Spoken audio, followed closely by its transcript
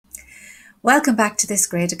Welcome back to this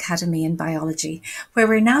great academy in biology, where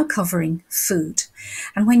we're now covering food.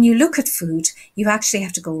 And when you look at food, you actually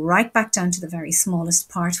have to go right back down to the very smallest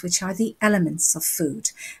part, which are the elements of food.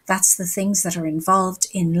 That's the things that are involved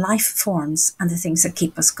in life forms and the things that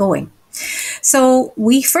keep us going. So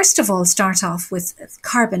we first of all start off with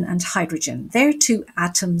carbon and hydrogen. They're two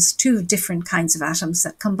atoms, two different kinds of atoms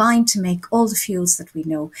that combine to make all the fuels that we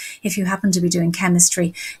know. If you happen to be doing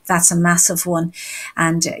chemistry, that's a massive one,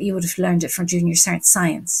 and you would have learned it from junior cert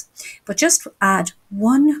science. But just add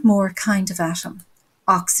one more kind of atom,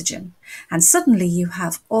 oxygen, and suddenly you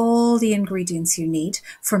have all the ingredients you need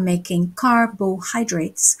for making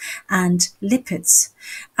carbohydrates and lipids.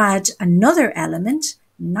 Add another element,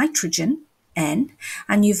 nitrogen, N,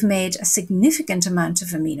 and you've made a significant amount of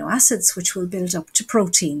amino acids, which will build up to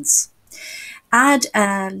proteins. Add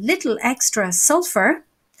a little extra sulfur,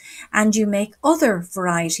 and you make other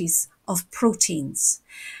varieties of proteins.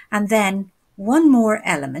 And then one more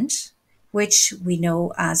element, which we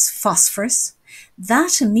know as phosphorus,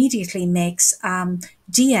 that immediately makes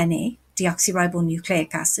DNA,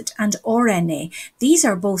 deoxyribonucleic acid, and RNA. These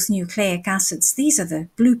are both nucleic acids. These are the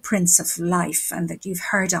blueprints of life and that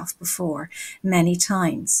you've heard of before many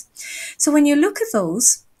times. So when you look at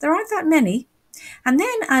those, there aren't that many. And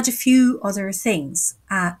then add a few other things,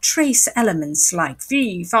 trace elements like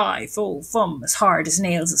Fe, Fi, Fo, Fum, as hard as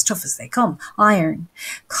nails, as tough as they come, iron,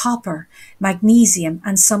 copper, magnesium,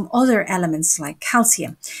 and some other elements like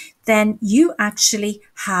calcium. Then you actually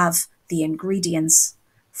have the ingredients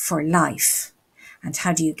for life. And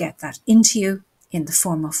how do you get that into you? In the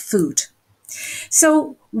form of food.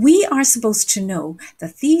 So we are supposed to know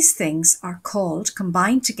that these things are called,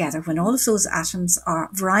 combined together, when all of those atoms are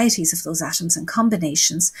varieties of those atoms and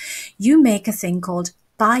combinations, you make a thing called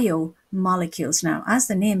biomolecules. Now, as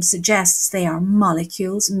the name suggests, they are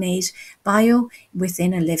molecules made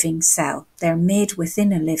within a living cell. They're made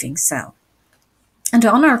within a living cell. And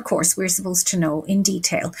on our course, we're supposed to know in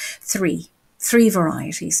detail three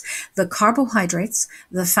varieties: the carbohydrates,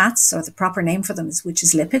 the fats, or the proper name for them, which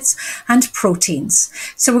is lipids, and proteins.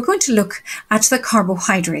 So we're going to look at the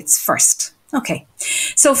carbohydrates first. Okay,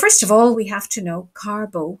 so first of all, we have to know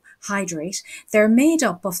carbohydrate. They're made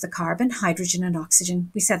up of the carbon, hydrogen, and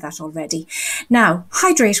oxygen. We said that already. Now,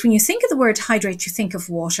 hydrate, when you think of the word hydrate, you think of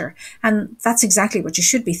water, and that's exactly what you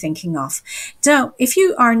should be thinking of. Now, if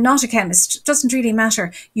you are not a chemist, it doesn't really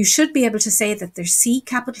matter. You should be able to say that there's C,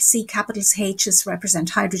 capitals H's represent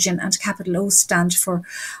hydrogen, and capital O stand for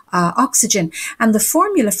oxygen. And the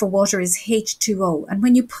formula for water is H2O. And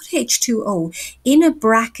when you put H2O in a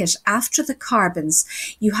bracket after the carbons,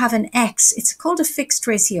 you have an X. It's called a fixed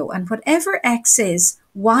ratio, and whatever X is,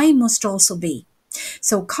 Y must also be.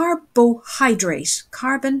 So carbohydrate,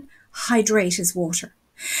 carbon, hydrate is water.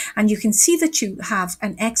 And you can see that you have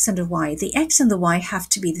an X and a Y. The X and the Y have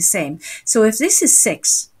to be the same. So if this is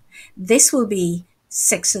 6, this will be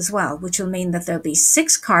 6 as well, which will mean that there'll be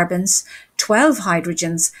 6 carbons, 12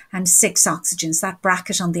 hydrogens, and 6 oxygens. That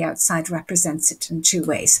bracket on the outside represents it in 2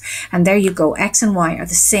 ways. And there you go. X and Y are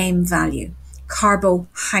the same value.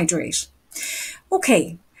 Carbohydrate.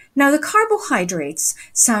 Okay. Now, the carbohydrates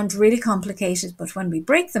sound really complicated, but when we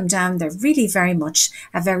break them down, they're really very much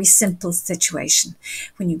a very simple situation.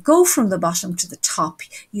 When you go from the bottom to the top,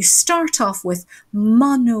 you start off with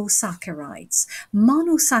monosaccharides.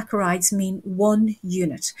 Monosaccharides mean 1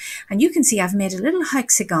 unit. And you can see I've made a little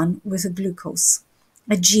hexagon with a glucose,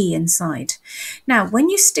 a G inside. Now, when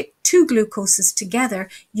you stick 2 glucoses together,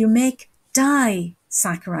 you make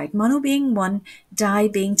disaccharide. Mono being 1, di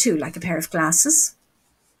being 2, like a pair of glasses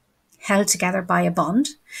held together by a bond.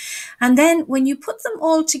 And then when you put them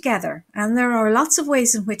all together, and there are lots of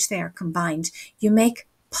ways in which they are combined, you make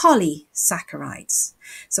polysaccharides.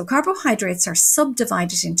 So carbohydrates are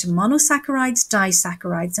subdivided into monosaccharides,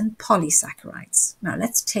 disaccharides, and polysaccharides. Now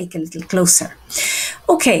let's take a little closer.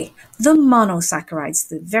 Okay, the monosaccharides,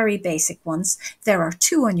 the very basic ones, there are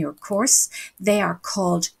 2 on your course. They are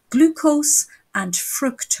called glucose and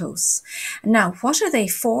fructose. Now, what are they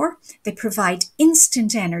for? They provide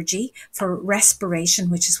instant energy for respiration,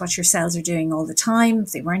 which is what your cells are doing all the time.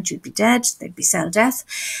 If they weren't, you'd be dead. They'd be cell death.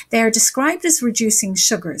 They are described as reducing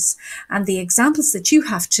sugars, and the examples that you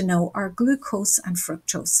have to know are glucose and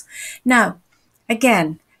fructose. Now,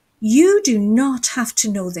 again, you do not have to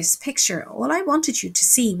know this picture. All I wanted you to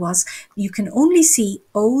see was you can only see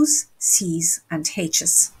O's, C's, and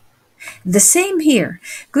H's. The same here.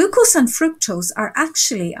 Glucose and fructose are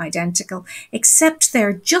actually identical, except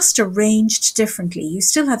they're just arranged differently. You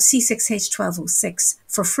still have C6H12O6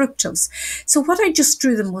 for fructose. So what I just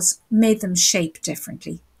drew them was made them shape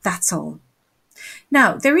differently. That's all.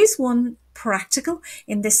 Now, there is one practical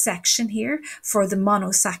in this section here for the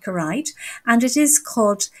monosaccharide, and it is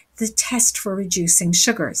called the test for reducing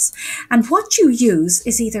sugars. And what you use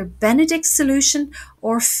is either Benedict's solution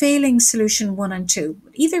or Failing solution 1 and 2.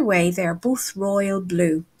 Either way, they're both royal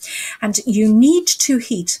blue. And you need to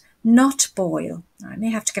heat, not boil. I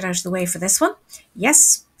may have to get out of the way for this one.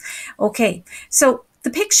 Yes. Okay. So the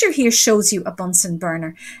picture here shows you a Bunsen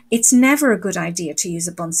burner. It's never a good idea to use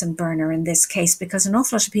a Bunsen burner in this case because an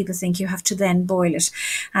awful lot of people think you have to then boil it.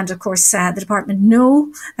 And of course, the department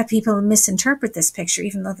know that people misinterpret this picture,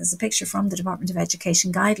 even though there's a picture from the Department of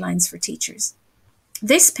Education guidelines for teachers.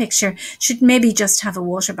 This picture should maybe just have a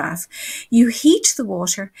water bath. You heat the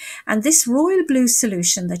water, and this royal blue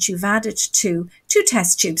solution that you've added to 2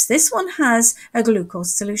 test tubes. This one has a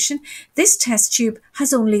glucose solution. This test tube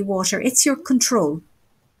has only water. It's your control.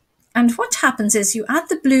 And what happens is you add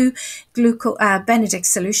the blue Benedict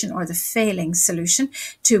solution or the Failing solution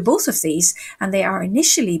to both of these, and they are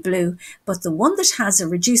initially blue, but the one that has a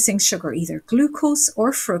reducing sugar, either glucose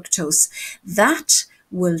or fructose, that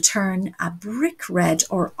will turn a brick red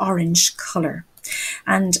or orange colour.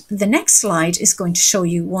 And the next slide is going to show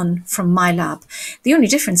you one from my lab. The only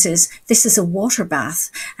difference is this is a water bath,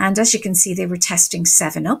 and as you can see, they were testing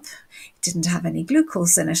 7-Up. Didn't have any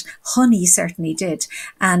glucose in it. Honey certainly did,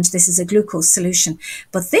 and this is a glucose solution.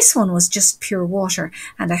 But this one was just pure water,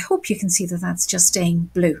 and I hope you can see that that's just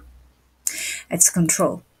staying blue. It's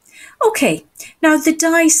control. Okay, now the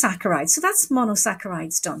disaccharides. So that's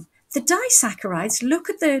monosaccharides done. The disaccharides,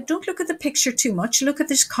 don't look at the picture too much. Look at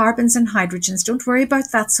the carbons and hydrogens. Don't worry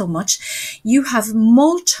about that so much. You have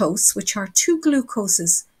maltose, which are 2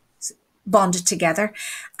 glucoses bonded together,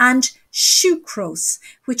 and sucrose,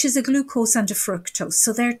 which is a glucose and a fructose.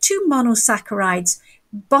 So they're 2 monosaccharides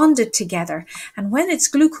bonded together. And when it's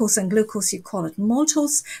glucose and glucose, you call it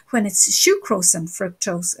maltose. When it's sucrose and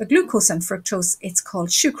fructose, glucose and fructose, it's called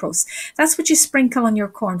sucrose. That's what you sprinkle on your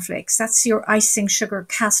cornflakes. That's your icing sugar,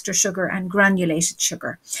 caster sugar, and granulated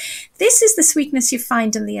sugar. This is the sweetness you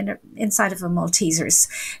find in the inside of a Maltesers,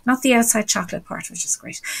 not the outside chocolate part, which is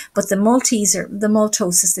great, but the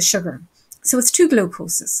maltose is the sugar. So it's 2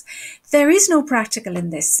 glucoses. There is no practical in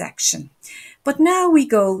this section. But now we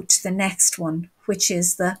go to the next one, which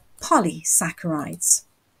is the polysaccharides.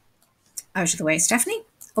 Out of the way, Stephanie.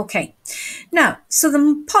 Okay. Now, so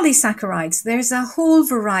the polysaccharides, there's a whole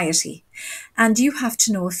variety, and you have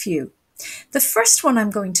to know a few. The first one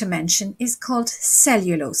I'm going to mention is called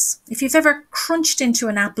cellulose. If you've ever crunched into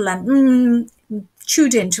an apple and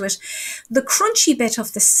chewed into it, the crunchy bit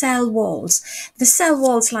of the cell walls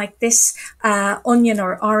like this onion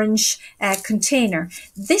or orange container,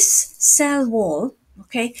 this cell wall,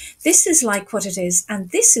 okay, this is like what it is,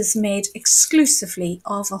 and this is made exclusively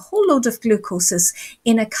of a whole load of glucoses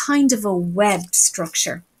in a kind of a webbed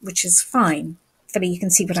structure, which is fine. You can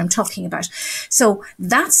see what I'm talking about. So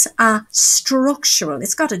that's a structural.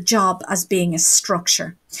 It's got a job as being a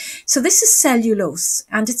structure. So this is cellulose,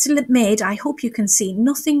 and it's made, I hope you can see,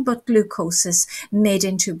 nothing but glucoses made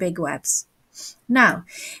into big webs. Now,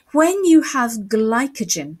 when you have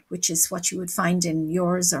glycogen, which is what you would find in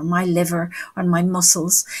yours or my liver or my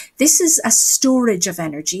muscles, this is a storage of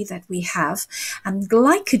energy that we have, and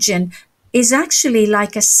glycogen is actually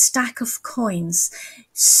like a stack of coins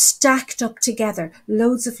stacked up together,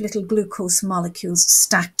 loads of little glucose molecules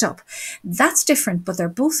stacked up. That's different, but they're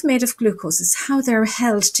both made of glucose. It's how they're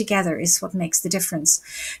held together is what makes the difference.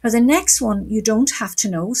 Now, the next one you don't have to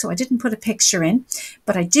know, so I didn't put a picture in,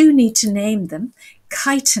 but I do need to name them.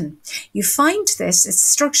 Chitin. You find this, it's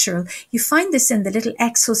structural, you find this in the little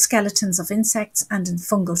exoskeletons of insects and in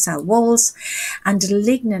fungal cell walls, and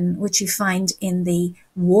lignin, which you find in the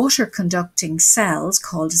water conducting cells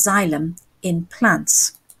called xylem in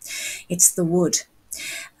plants. It's the wood.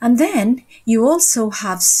 And then you also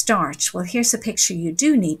have starch. Well, here's a picture you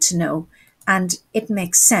do need to know, and it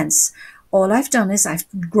makes sense. All I've done is I've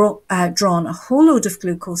drawn a whole load of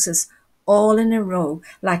glucoses all in a row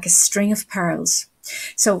like a string of pearls.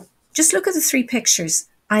 So just look at the 3 pictures.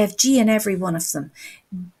 I have G in every one of them.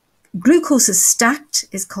 Glucose is stacked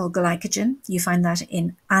is called glycogen. You find that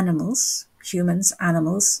in animals, humans,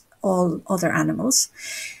 animals, all other animals.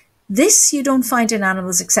 This you don't find in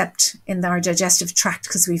animals except in our digestive tract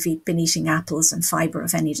because we've been eating apples and fibre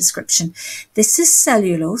of any description. This is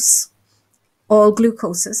cellulose, all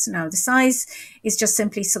glucoses. Now the size is just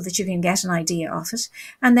simply so that you can get an idea of it.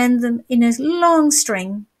 And then in a long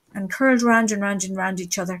string and curled round and round and round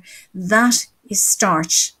each other, that is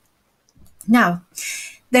starch. Now,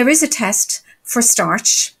 there is a test for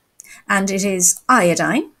starch, and it is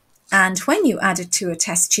iodine, And when you add it to a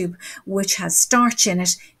test tube which has starch in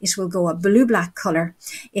it, it will go a blue-black colour.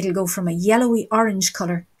 It'll go from a yellowy orange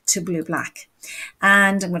colour to blue-black.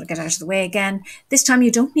 And I'm going to get out of the way again. This time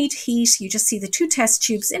you don't need heat. You just see the two test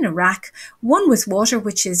tubes in a rack, one with water,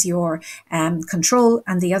 which is your control,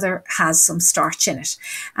 and the other has some starch in it.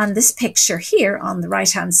 And this picture here on the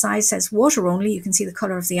right-hand side says water only. You can see the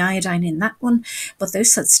colour of the iodine in that one, but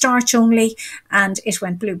this said starch only, and it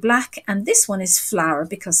went blue-black. And this one is flour,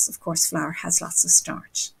 because of course flour has lots of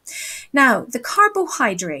starch. Now, the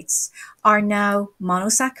carbohydrates are now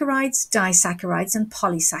monosaccharides, disaccharides, and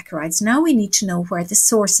polysaccharides. Now we need to know where the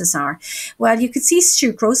sources are. Well, you could see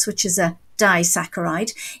sucrose, which is a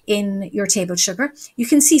disaccharide, in your table sugar. You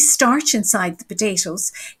can see starch inside the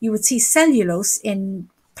potatoes. You would see cellulose in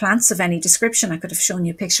plants of any description. I could have shown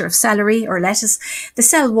you a picture of celery or lettuce. The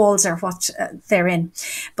cell walls are what they're in.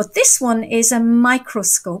 But this one is a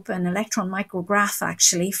microscope, an electron micrograph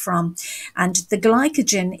actually and the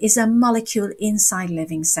glycogen is a molecule inside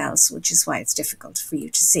living cells, which is why it's difficult for you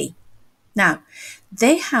to see. Now,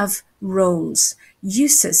 they have roles,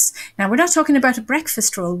 uses. Now, we're not talking about a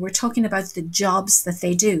breakfast role, we're talking about the jobs that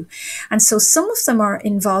they do. And so some of them are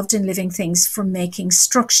involved in living things for making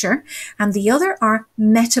structure, and the other are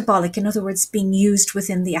metabolic, in other words, being used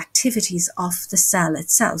within the activities of the cell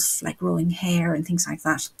itself, like growing hair and things like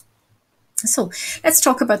that. So let's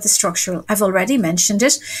talk about the structural. I've already mentioned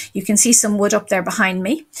it. You can see some wood up there behind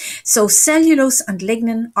me. So cellulose and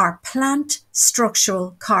lignin are plant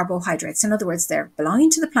structural carbohydrates. In other words, they're belonging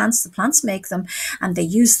to the plants make them, and they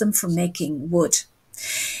use them for making wood.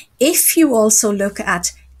 If you also look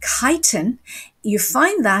at chitin, you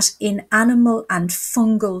find that in animal and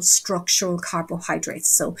fungal structural carbohydrates.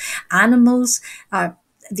 So animals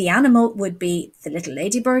the animal would be the little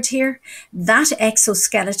ladybird here. That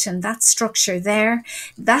exoskeleton, that structure there,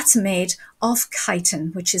 that's made of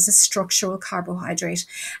chitin, which is a structural carbohydrate.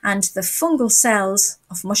 And the fungal cells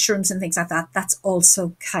of mushrooms and things like that, that's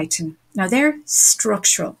also chitin. Now they're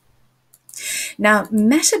structural. Now,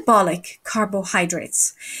 metabolic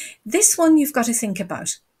carbohydrates. This one you've got to think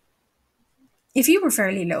about. If you were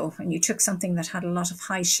fairly low and you took something that had a lot of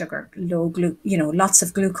high sugar, lots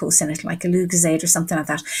of glucose in it, like a Lucozade or something like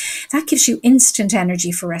that, that gives you instant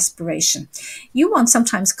energy for respiration. You want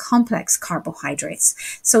sometimes complex carbohydrates.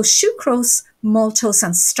 So sucrose, maltose,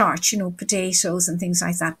 and starch, potatoes and things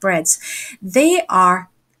like that, breads, they are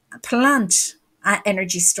plant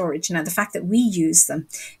energy storage. Now, the fact that we use them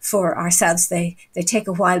for ourselves, they take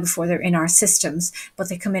a while before they're in our systems, but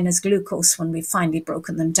they come in as glucose when we've finally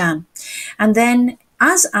broken them down. And then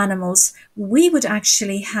as animals, we would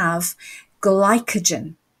actually have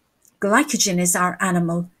glycogen. Glycogen is our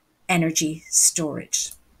animal energy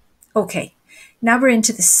storage. Okay, now we're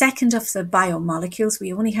into the second of the biomolecules.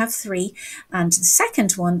 We only have three, and the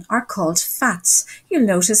second one are called fats. You'll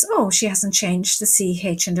notice, she hasn't changed the C,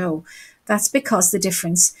 H, and O. That's because the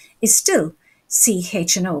difference is still C,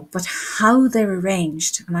 H, and O, but how they're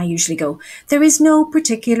arranged. And I usually go, there is no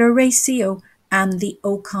particular ratio, and the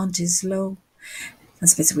O count is low.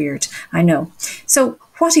 That's a bit weird, I know. So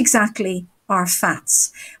what exactly are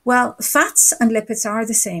fats? Well, fats and lipids are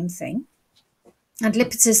the same thing. And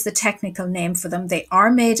lipids is the technical name for them. They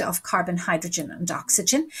are made of carbon, hydrogen, and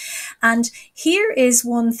oxygen. And here is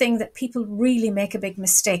one thing that people really make a big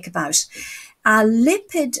mistake about. A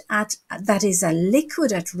lipid that is a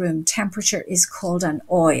liquid at room temperature is called an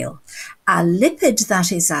oil. A lipid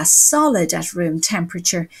that is a solid at room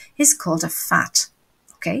temperature is called a fat.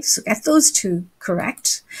 Okay, so get those two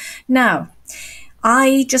correct. Now,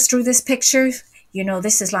 I just drew this picture.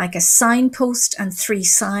 This is like a signpost and three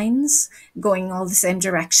signs going all the same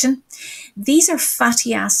direction. These are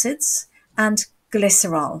fatty acids and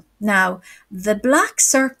glycerol. Now, the black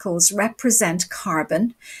circles represent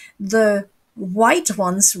carbon, the white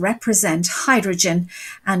ones represent hydrogen,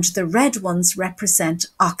 and the red ones represent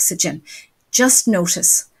oxygen. Just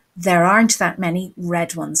notice there aren't that many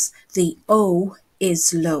red ones. The O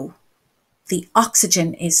is low. The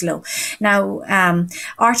oxygen is low. Now,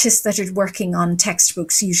 artists that are working on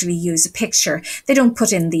textbooks usually use a picture. They don't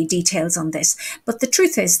put in the details on this. But the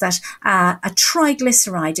truth is that a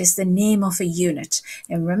triglyceride is the name of a unit.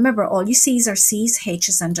 And remember, all you C's are C's,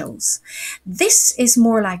 H's, and O's. This is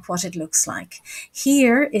more like what it looks like.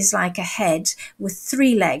 Here is like a head with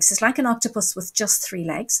three legs. It's like an octopus with just three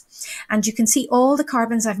legs. And you can see all the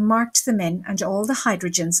carbons, I've marked them in, and all the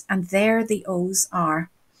hydrogens, and there the O's are.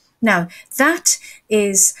 Now, that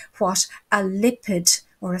is what a lipid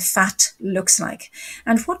or a fat looks like.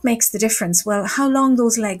 And what makes the difference? Well, how long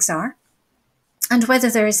those legs are, and whether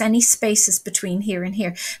there is any spaces between here and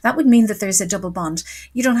here. That would mean that there's a double bond.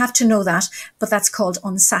 You don't have to know that, but that's called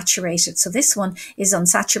unsaturated. So this one is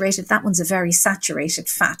unsaturated. That one's a very saturated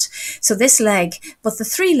fat. So this leg, but the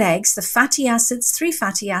three legs, the fatty acids, three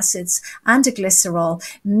fatty acids, and a glycerol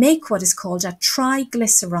make what is called a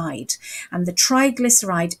triglyceride. And the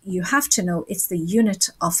triglyceride, you have to know, it's the unit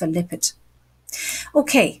of a lipid.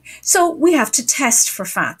 Okay, so we have to test for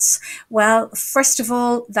fats. Well, first of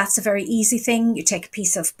all, that's a very easy thing. You take a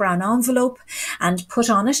piece of brown envelope and put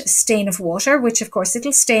on it a stain of water, which of course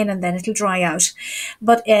it'll stain and then it'll dry out.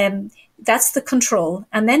 But that's the control.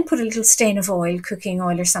 And then put a little stain of oil, cooking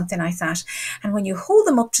oil or something like that. And when you hold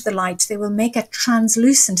them up to the light, they will make a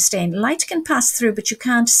translucent stain. Light can pass through, but you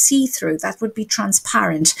can't see through. That would be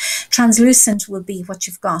transparent. Translucent will be what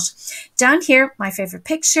you've got. Down here, my favorite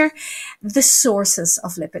picture, the sources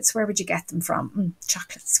of lipids. Where would you get them from?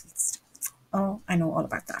 Chocolate sweets. Oh, I know all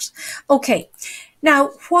about that. Okay.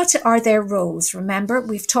 Now, what are their roles? Remember,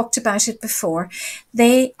 we've talked about it before.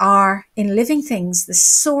 They are, in living things, the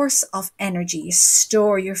source of energy. You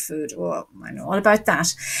store your food. Oh, I know all about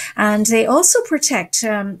that. And they also protect.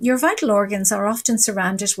 Your vital organs are often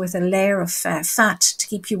surrounded with a layer of fat to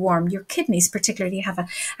keep you warm. Your kidneys particularly have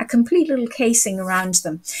a complete little casing around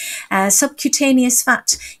them. Subcutaneous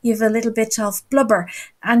fat, you have a little bit of blubber,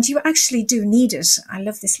 and you actually do need it. I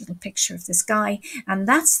love this little picture of this guy, and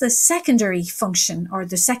that's the secondary function, or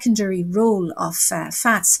the secondary role of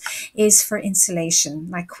fats is for insulation.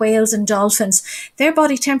 Like whales and dolphins, their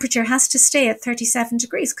body temperature has to stay at 37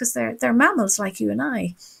 degrees because they're mammals like you and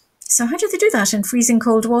I. So how do they do that in freezing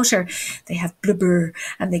cold water? They have blubber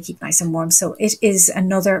and they keep nice and warm. So it is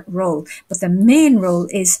another role, but the main role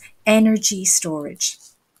is energy storage.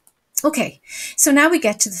 Okay, so now we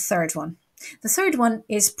get to the third one. The third one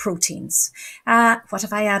is proteins. What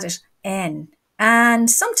have I added? N, and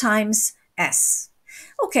sometimes S.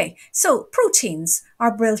 Okay, so proteins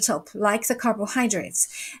are built up like the carbohydrates,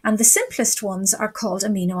 and the simplest ones are called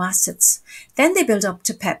amino acids. Then they build up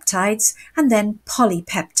to peptides and then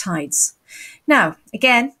polypeptides. Now,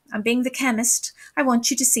 again, I'm being the chemist. I want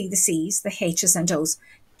you to see the C's, the H's and O's.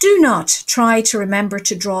 Do not try to remember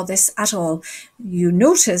to draw this at all. You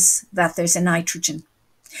notice that there's a nitrogen.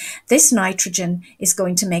 This nitrogen is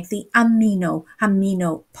going to make the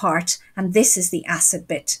amino part, and this is the acid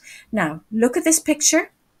bit. Now, look at this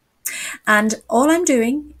picture, and all I'm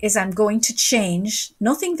doing is I'm going to change,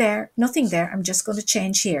 nothing there, I'm just going to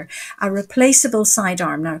change here, a replaceable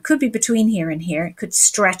sidearm. Now, it could be between here and here, it could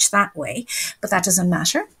stretch that way, but that doesn't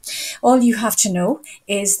matter. All you have to know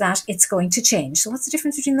is that it's going to change. So what's the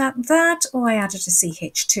difference between that and that? Oh, I added a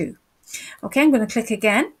CH2. Okay, I'm going to click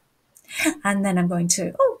again. And then I'm going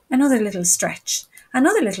to, another little stretch,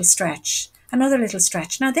 another little stretch, another little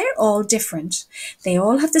stretch. Now they're all different. They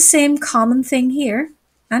all have the same common thing here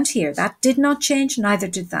and here. That did not change, neither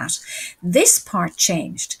did that. This part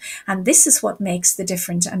changed, and this is what makes the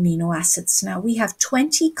different amino acids. Now we have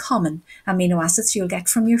 20 common amino acids you'll get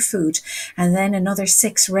from your food, and then another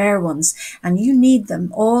 6 rare ones, and you need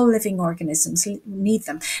them. All living organisms need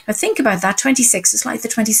them. Now think about that. 26 is like the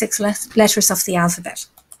 26 letters of the alphabet.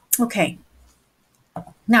 Okay,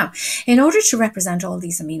 now in order to represent all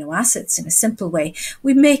these amino acids in a simple way,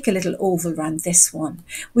 we make a little oval around this one.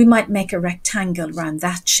 We might make a rectangle around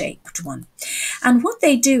that shaped one. And what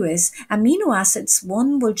they do is amino acids,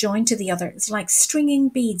 one will join to the other. It's like stringing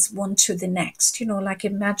beads one to the next. You know, like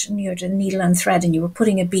imagine you had a needle and thread and you were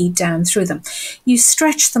putting a bead down through them. You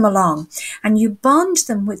stretch them along and you bond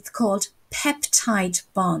them with called peptide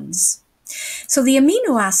bonds. So the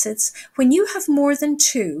amino acids, when you have more than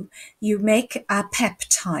 2, you make a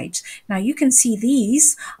peptide. Now you can see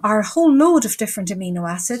these are a whole load of different amino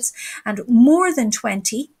acids, and more than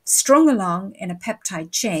 20 strung along in a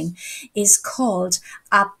peptide chain is called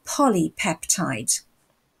a polypeptide.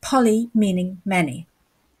 Poly meaning many.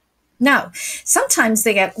 Now, sometimes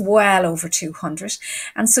they get well over 200,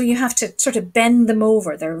 and so you have to sort of bend them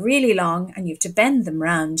over. They're really long, and you have to bend them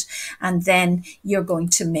round, and then you're going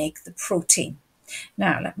to make the protein.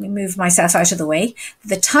 Now, let me move myself out of the way.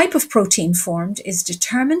 The type of protein formed is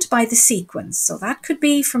determined by the sequence. So that could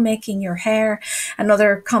be for making your hair.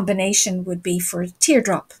 Another combination would be for a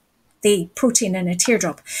teardrop. The protein in a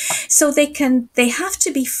teardrop. So they have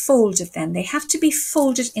to be folded then. They have to be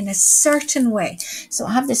folded in a certain way. So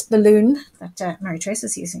I have this balloon that Mary Trace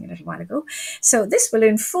was using a little while ago. So this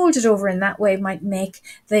balloon folded over in that way might make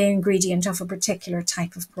the ingredient of a particular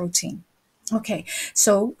type of protein. Okay,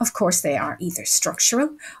 so of course they are either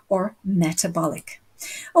structural or metabolic.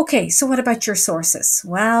 Okay, so what about your sources?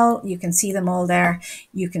 Well, you can see them all there.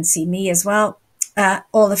 You can see me as well.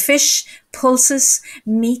 all the fish, pulses,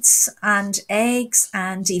 meats and eggs,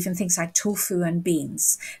 and even things like tofu and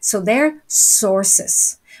beans. So they're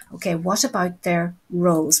sources. Okay, what about their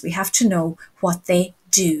roles? We have to know what they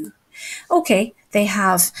do. Okay, they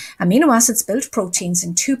have amino acids build proteins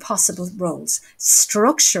in two possible roles,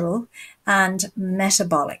 structural and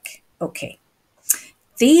metabolic. Okay.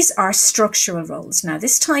 These are structural roles. Now,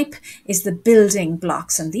 this type is the building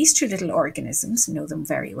blocks, and these two little organisms know them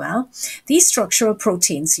very well. These structural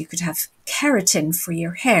proteins, you could have keratin for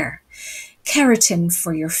your hair, keratin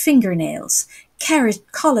for your fingernails,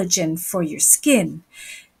 collagen for your skin,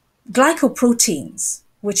 glycoproteins,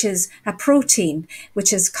 which is a protein,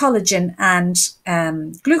 which is collagen and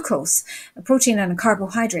glucose, a protein and a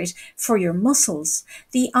carbohydrate for your muscles.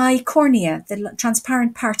 The eye cornea, the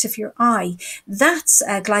transparent part of your eye, that's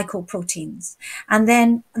glycoproteins. And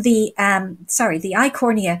then the eye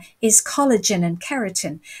cornea is collagen and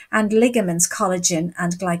keratin, and ligaments, collagen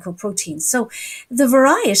and glycoproteins. So the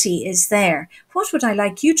variety is there. What would I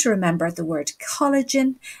like you to remember? The word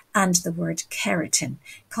collagen and the word keratin.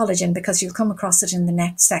 Collagen, because you'll come across it in the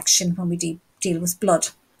next section when we deal with blood.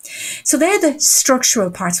 So they're the structural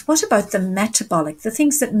parts. What about the metabolic, the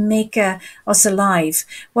things that make us alive?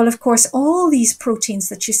 Well, of course, all these proteins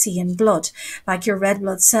that you see in blood, like your red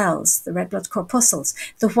blood cells, the red blood corpuscles,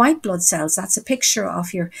 the white blood cells, that's a picture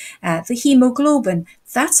of your the hemoglobin,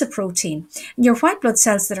 that's a protein. And your white blood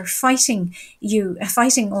cells that are fighting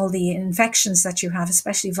all the infections that you have,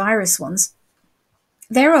 especially virus ones,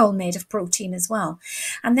 they're all made of protein as well.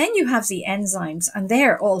 And then you have the enzymes, and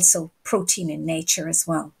they're also protein in nature as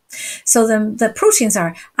well. So the proteins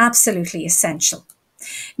are absolutely essential.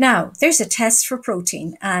 Now, there's a test for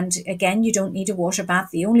protein, and again, you don't need a water bath.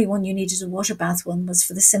 The only one you needed a water bath one was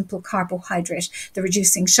for the simple carbohydrate, the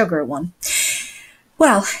reducing sugar one.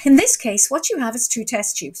 Well, in this case, what you have is two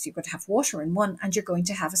test tubes. You could have water in one, and you're going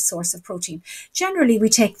to have a source of protein. Generally, we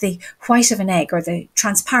take the white of an egg, or the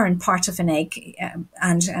transparent part of an egg,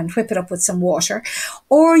 and whip it up with some water,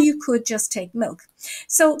 or you could just take milk.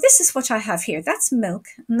 So this is what I have here. That's milk,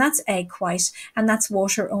 and that's egg white, and that's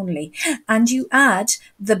water only. And you add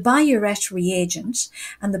the Biuret reagent,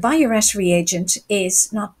 and the Biuret reagent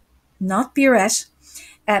is not Biuret,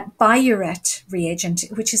 Biuret reagent,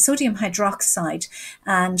 which is sodium hydroxide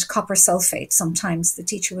and copper sulfate. Sometimes the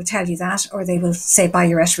teacher will tell you that, or they will say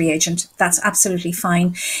Biuret reagent. That's absolutely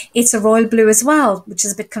fine. It's a royal blue as well, which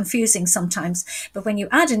is a bit confusing sometimes. But when you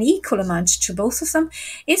add an equal amount to both of them,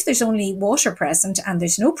 if there's only water present and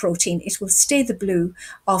there's no protein, it will stay the blue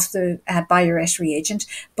of the Biuret reagent.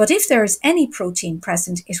 But if there is any protein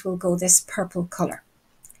present, it will go this purple color.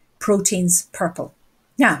 Protein's purple.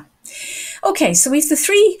 Now, okay, so we've the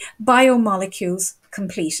three biomolecules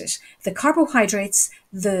completed: the carbohydrates,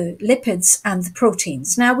 the lipids, and the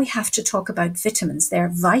proteins. Now we have to talk about vitamins. They're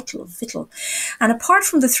vital. And apart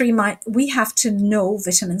from the three, we have to know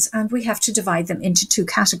vitamins, and we have to divide them into two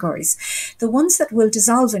categories: the ones that will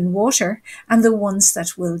dissolve in water and the ones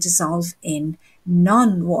that will dissolve in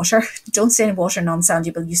non-water. Don't say water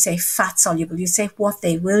non-soluble, you say fat soluble, you say what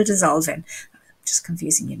they will dissolve in. Just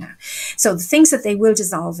confusing you now. So the things that they will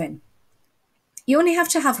dissolve in. You only have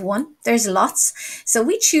to have one. There's lots. So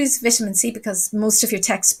we choose vitamin C because most of your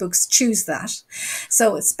textbooks choose that.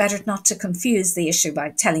 So it's better not to confuse the issue by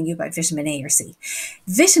telling you about vitamin A or C.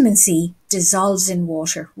 Vitamin C dissolves in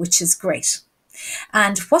water, which is great.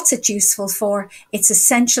 And what's it useful for? It's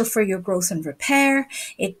essential for your growth and repair.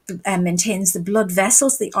 It maintains the blood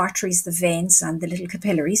vessels, the arteries, the veins, and the little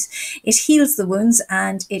capillaries. It heals the wounds,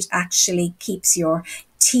 and it actually keeps your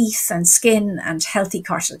teeth and skin and healthy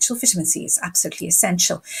cartilage. So vitamin C is absolutely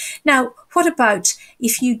essential. Now, what about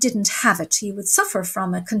if you didn't have it? You would suffer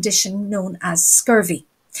from a condition known as scurvy.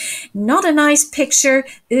 Not a nice picture.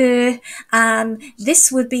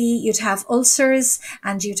 This would be, you'd have ulcers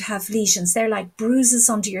and you'd have lesions. They're like bruises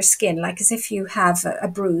under your skin, like as if you have a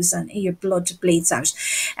bruise and your blood bleeds out.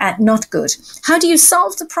 Not good. How do you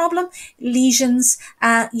solve the problem? Lesions.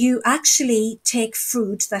 You actually take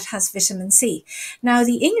food that has vitamin C. Now,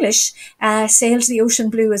 the English sailed the ocean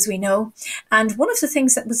blue, as we know, and one of the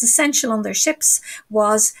things that was essential on their ships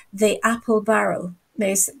was the apple barrel.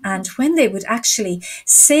 And when they would actually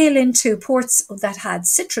sail into ports that had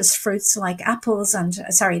citrus fruits like apples and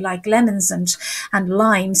like lemons and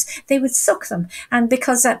limes, they would suck them. And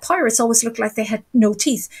because pirates always looked like they had no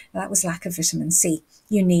teeth, that was lack of vitamin C.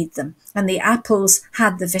 You need them. And the apples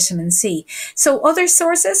had the vitamin C. So other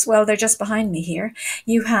sources, well, they're just behind me here.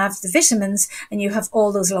 You have the vitamins and you have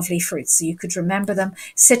all those lovely fruits. So you could remember them: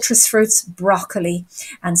 citrus fruits, broccoli,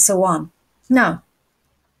 and so on. Now,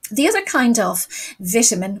 The other kind of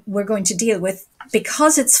vitamin we're going to deal with,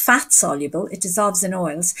 because it's fat soluble, it dissolves in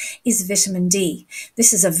oils, is vitamin D.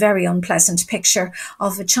 This is a very unpleasant picture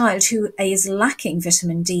of a child who is lacking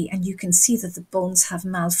vitamin D, and you can see that the bones have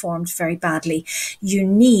malformed very badly. You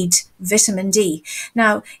need vitamin D.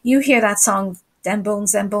 Now, you hear that song, them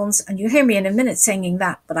bones, and you hear me in a minute singing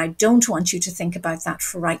that, but I don't want you to think about that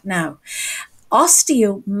for right now.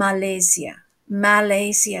 Osteomalacia.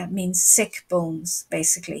 Malacia means sick bones,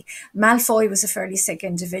 basically. Malfoy was a fairly sick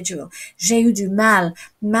individual. J'ai eu du mal.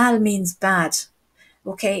 Mal means bad.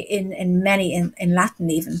 Okay, in Latin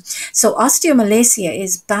even. So osteomalacia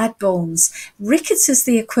is bad bones. Rickets is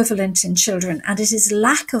the equivalent in children, and it is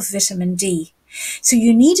lack of vitamin D. So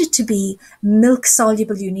you need it to be milk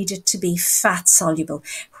soluble, you need it to be fat soluble.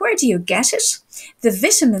 Where do you get it? The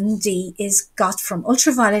vitamin D is got from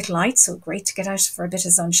ultraviolet light, so great to get out for a bit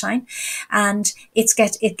of sunshine, and it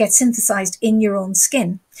gets synthesized in your own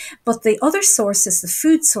skin. But the other sources, the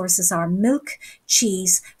food sources, are milk,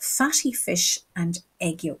 cheese, fatty fish, and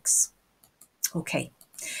egg yolks. Okay.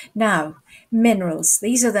 Now, minerals.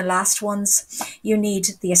 These are the last ones. You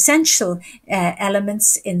need the essential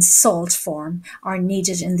elements in salt form are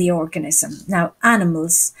needed in the organism. Now,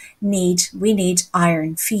 animals we need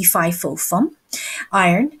iron, Fe, Fi, Fo, Fum.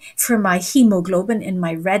 Iron for my hemoglobin in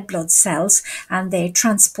my red blood cells, and they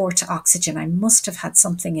transport oxygen. I must have had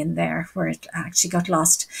something in there where it actually got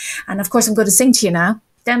lost. And of course, I'm going to sing to you now.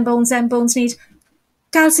 Them bones need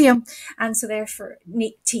calcium, and so therefore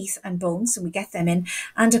teeth and bones, and we get them in,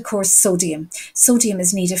 and of course sodium. Sodium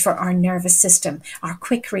is needed for our nervous system, our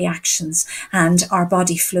quick reactions, and our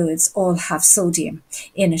body fluids all have sodium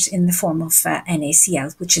in it in the form of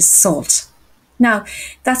NaCl, which is salt. Now,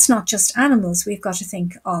 that's not just animals. We've got to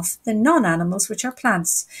think of the non-animals, which are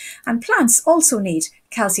plants, and plants also need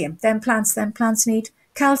calcium. Them plants need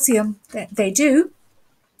calcium. They do.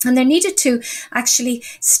 And they're needed to actually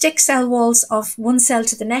stick cell walls of one cell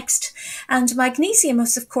to the next. And magnesium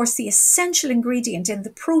is, of course, the essential ingredient in the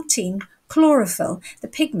protein chlorophyll, the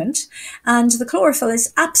pigment. And the chlorophyll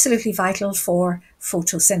is absolutely vital for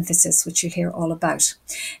photosynthesis, which you'll hear all about.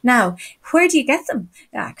 Now, where do you get them?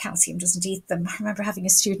 Calcium doesn't eat them. I remember having a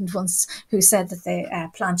student once who said that the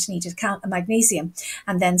plant needed magnesium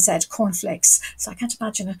and then said cornflakes. So I can't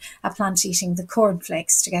imagine a plant eating the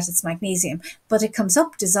cornflakes to get its magnesium, but it comes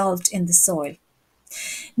up dissolved in the soil.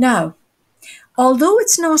 Now, although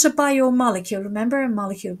it's not a biomolecule, remember a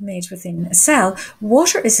molecule made within a cell,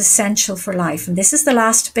 water is essential for life. And this is the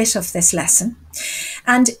last bit of this lesson.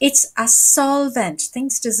 And it's a solvent.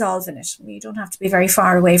 Things dissolve in it. You don't have to be very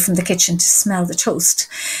far away from the kitchen to smell the toast,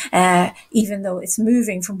 even though it's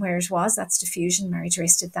moving from where it was. That's diffusion.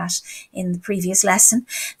 Mary-Therese did that in the previous lesson.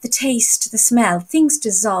 The taste, the smell, things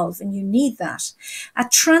dissolve, and you need that. A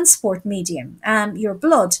transport medium, your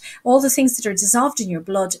blood, all the things that are dissolved in your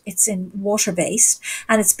blood, it's in water-based,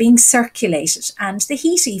 and it's being circulated. And the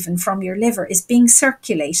heat even from your liver is being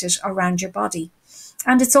circulated around your body.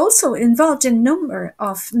 And it's also involved in a number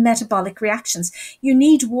of metabolic reactions. You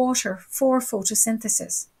need water for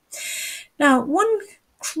photosynthesis. Now, one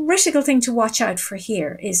critical thing to watch out for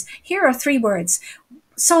here are three words: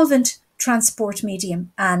 solvent, transport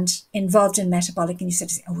medium, and involved in metabolic. And you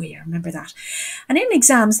said, oh yeah, remember that. And in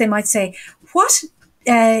exams, they might say, what,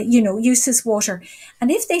 uses water? And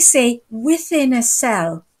if they say within a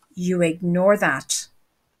cell, you ignore that.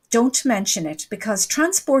 Don't mention it, because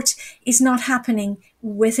transport is not happening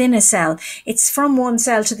within a cell. It's from one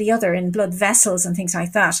cell to the other in blood vessels and things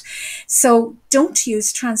like that. So don't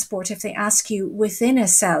use transport if they ask you within a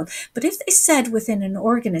cell. But if they said within an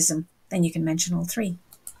organism, then you can mention all three.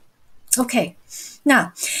 Okay.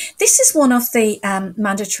 Now, this is one of the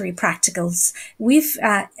mandatory practicals.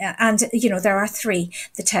 There are three: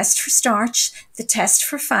 the test for starch, the test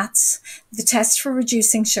for fats, the test for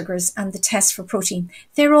reducing sugars, and the test for protein.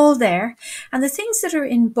 They're all there. And the things that are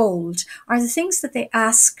in bold are the things that they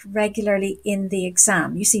ask regularly in the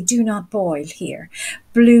exam. You see, do not boil here.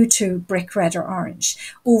 Blue to brick red or orange.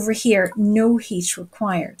 Over here, no heat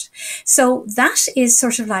required. So that is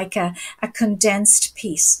sort of like a condensed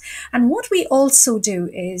piece. And what we also do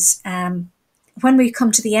is when we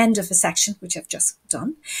come to the end of a section, which I've just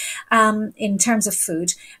done, in terms of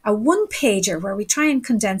food, a one-pager where we try and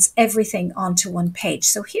condense everything onto one page.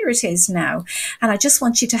 So here it is now, and I just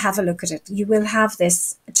want you to have a look at it. You will have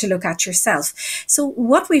this to look at yourself. So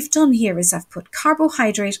what we've done here is I've put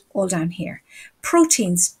carbohydrate all down here,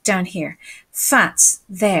 proteins down here, fats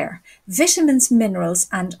there, vitamins, minerals,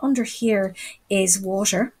 and under here is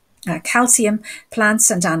water. Calcium,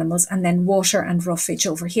 plants and animals, and then water and roughage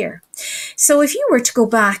over here. So if you were to go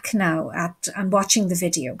back now at and watching the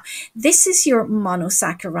video, this is your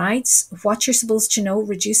monosaccharides, what you're supposed to know: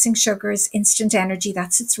 reducing sugars, instant energy,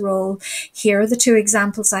 that's its role. Here are the two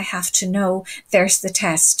examples I have to know. There's the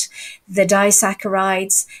test. The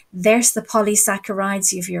disaccharides, there's the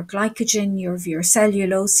polysaccharides. You have your glycogen, you have your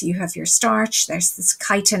cellulose, you have your starch. There's this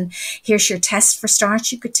chitin. Here's your test for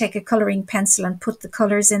starch. You could take a colouring pencil and put the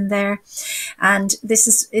colours in there. And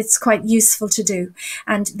it's quite useful to do.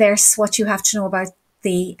 And there's what you have to know about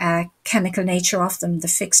the chemical nature of them, the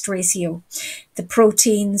fixed ratio. The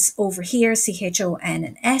proteins over here, CHON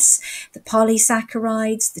and S, the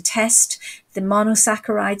polysaccharides, the test, the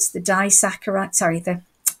monosaccharides, the disaccharides,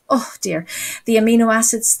 the amino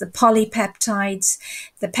acids, the polypeptides,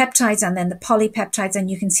 the peptides, and then the polypeptides,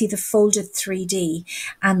 and you can see the folded 3D.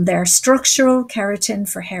 And they're structural: keratin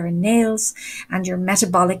for hair and nails, and your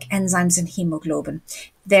metabolic enzymes and hemoglobin.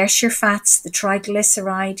 There's your fats, the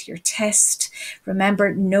triglyceride, your test.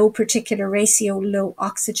 Remember, no particular ratio, low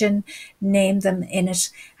oxygen, name them in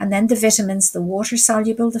it. And then the vitamins: the water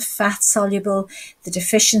soluble, the fat soluble, the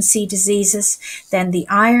deficiency diseases, then the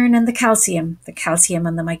iron and the calcium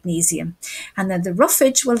and the magnesium. And then the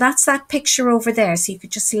roughage, well, that's that picture over there. So you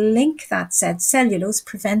could just link that, said cellulose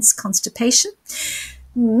prevents constipation.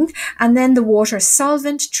 And then the water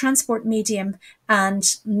solvent, transport medium,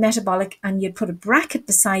 and metabolic, and you'd put a bracket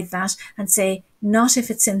beside that and say, not if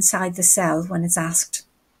it's inside the cell when it's asked.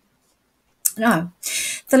 Now,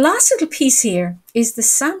 the last little piece here is the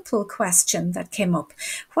sample question that came up.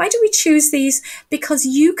 Why do we choose these? Because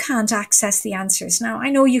you can't access the answers. Now, I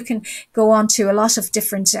know you can go on to a lot of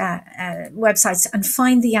different websites and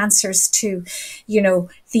find the answers to,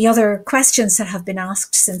 the other questions that have been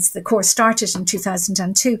asked since the course started in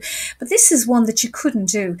 2002. But this is one that you couldn't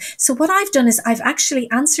do. So what I've done is I've actually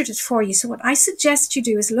answered it for you. So what I suggest you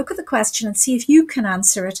do is look at the question and see if you can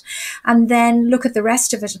answer it, and then look at the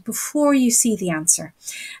rest of it before you see the answer.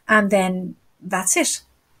 And then that's it.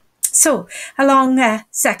 So a long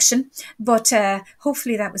section, but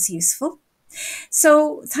hopefully that was useful.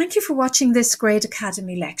 So thank you for watching this Grade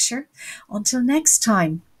Academy lecture. Until next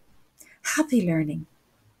time, happy learning.